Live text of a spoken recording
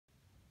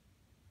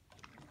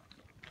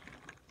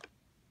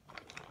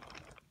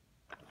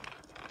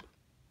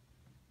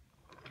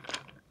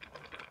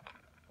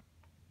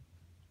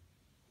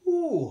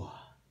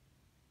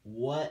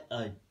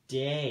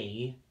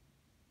day.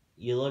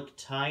 You look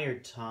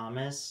tired,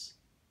 Thomas.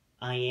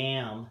 I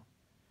am.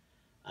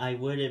 I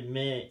would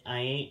admit I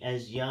ain't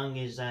as young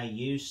as I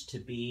used to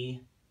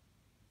be.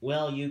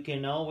 Well, you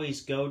can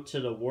always go to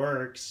the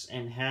works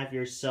and have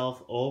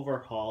yourself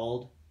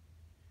overhauled.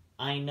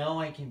 I know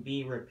I can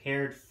be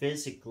repaired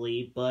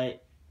physically,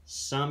 but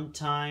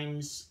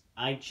sometimes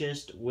I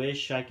just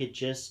wish I could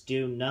just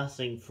do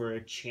nothing for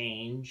a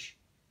change.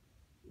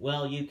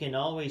 Well, you can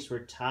always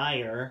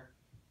retire.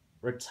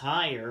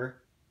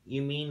 Retire?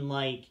 You mean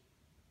like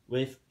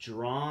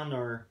withdrawn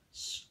or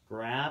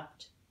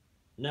scrapped?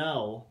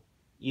 No,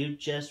 you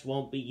just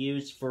won't be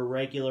used for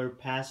regular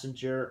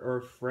passenger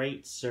or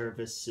freight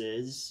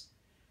services.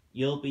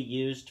 You'll be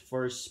used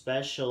for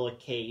special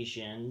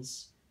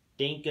occasions.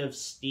 Think of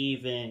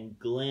Stephen,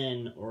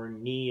 Glenn, or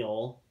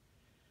Neil.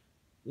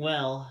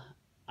 Well,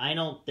 I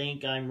don't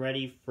think I'm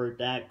ready for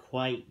that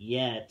quite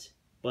yet,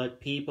 but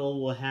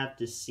people will have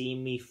to see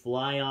me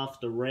fly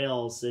off the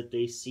rails if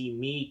they see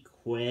me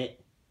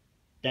quit.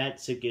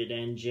 That's a good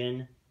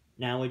engine.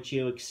 Now would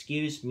you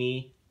excuse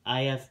me?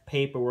 I have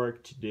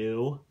paperwork to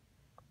do.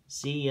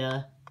 See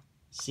ya.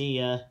 See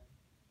ya.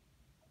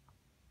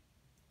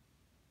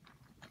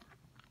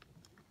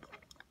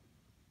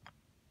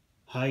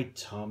 Hi,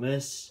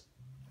 Thomas.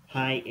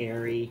 Hi,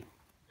 Ari.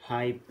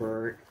 Hi,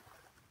 Bert.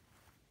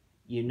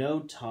 You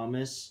know,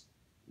 Thomas,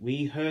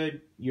 we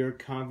heard your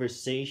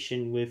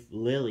conversation with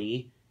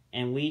Lily,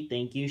 and we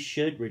think you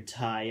should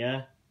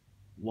retire.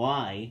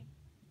 Why?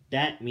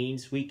 That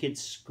means we could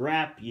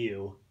scrap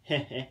you.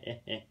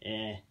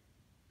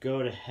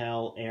 Go to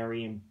hell,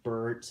 Ari and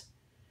Bert.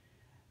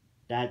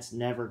 That's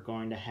never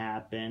going to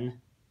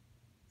happen.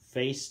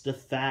 Face the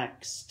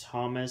facts,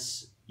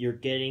 Thomas. You're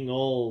getting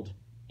old,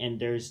 and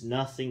there's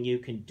nothing you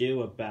can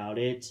do about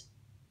it.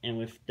 And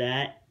with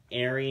that,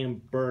 Ari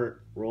and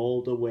Bert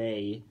rolled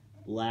away,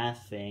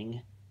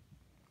 laughing.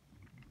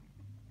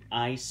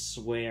 I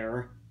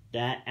swear,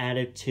 that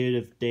attitude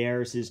of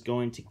theirs is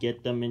going to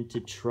get them into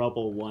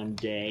trouble one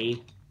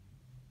day.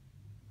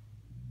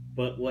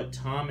 But what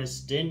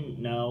Thomas didn't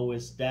know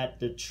is that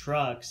the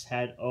trucks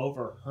had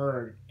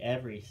overheard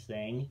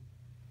everything.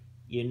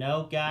 You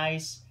know,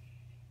 guys,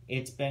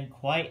 it's been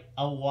quite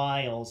a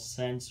while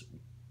since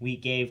we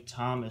gave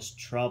Thomas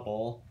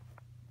trouble.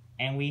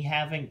 And we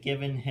haven't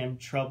given him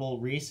trouble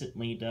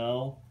recently,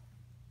 though.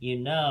 You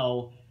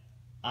know,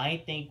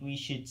 I think we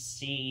should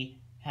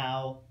see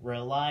how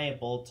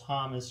reliable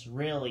Thomas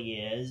really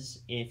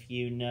is, if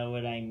you know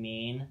what I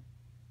mean.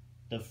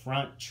 The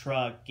front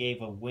truck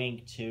gave a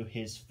wink to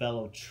his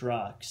fellow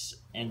trucks,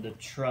 and the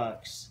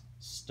trucks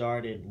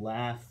started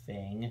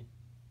laughing.